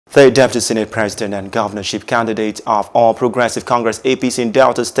The Deputy Senate President and governorship candidate of All Progressive Congress APC in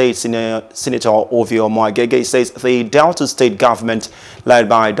Delta State, Senator Ovie Omo-Agege, says the Delta State government, led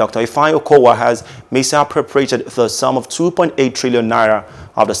by Dr Ifeanyi Okowa, has misappropriated the sum of 2.8 trillion naira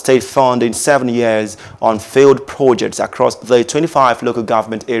of the state fund in 7 years on failed projects across the 25 local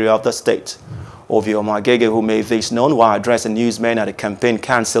government area of the state. Ovie Omo-Agege, who made this known while addressing newsmen at the campaign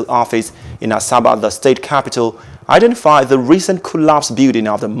council office in Asaba, the state capital, identified the recent collapsed building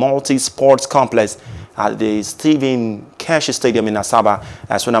of the multi-sports complex at the Stephen Keshi Stadium in Asaba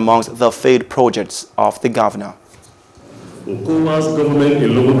as one amongst the failed projects of the governor. Okowa's government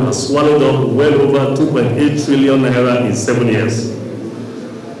alone has swallowed up well over 2.8 trillion naira in 7 years.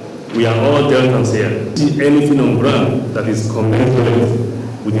 We are all Deltans here. See anything on ground that is commensurate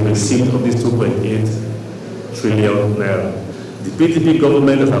with the receipt of this 2.8 trillion naira. The PDP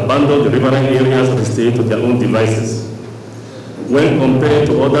government has abandoned the riverine areas of the state to their own devices. When compared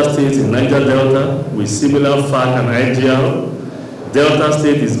to other states in Niger Delta with similar FAC and IGR, Delta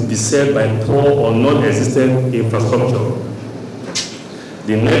State is beset by poor or non-existent infrastructure.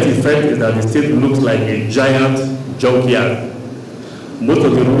 The net effect is that the state looks like a giant junkyard. Most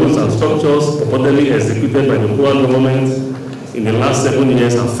of the rules and structures purportedly executed by the Okowa government in the last 7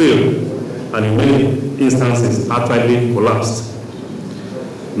 years have failed, and in many instances outrightly collapsed.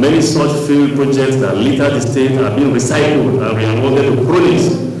 Many such failed projects that litter the state are being recycled and re-awarded to cronies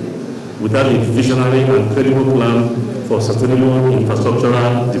without a visionary and credible plan for sustainable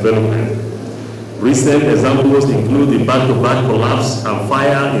infrastructural development. Recent examples include the back-to-back collapse and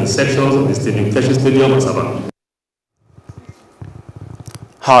fire in sections of the Stephen Keshi Stadium in Asaba.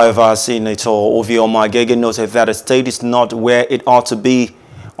 However, Senator Ovie Omo-Agege noted that the state is not where it ought to be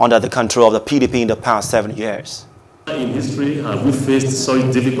under the control of the PDP in the past 7 years. In history, have we faced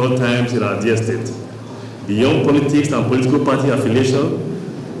such difficult times in our dear state? Beyond politics and political party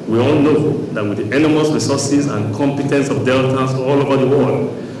affiliation, we all know that with the enormous resources and competence of Deltans all over the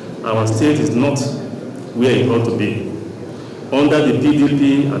world, our state is not where it ought to be. Under the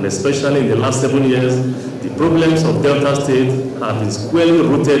PDP, and especially in the last 7 years, the problems of Delta State have been squarely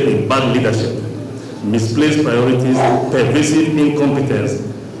rooted in bad leadership, misplaced priorities, pervasive incompetence,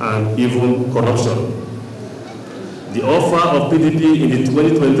 and even corruption. The offer of PDP in the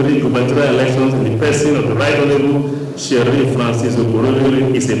 2023 gubernatorial elections in the person of the Right Honorable Sheriff Francis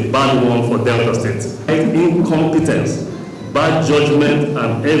Oboreville is a bad one for Delta State. Incompetence, bad judgment,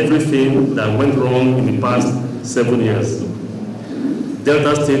 and everything that went wrong in the past 7 years.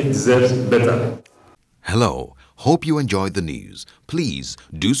 Delta State deserves better. Hello, hope you enjoyed the news. Please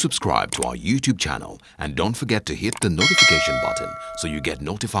do subscribe to our YouTube channel and don't forget to hit the notification button so you get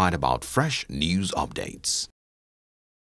notified about fresh news updates.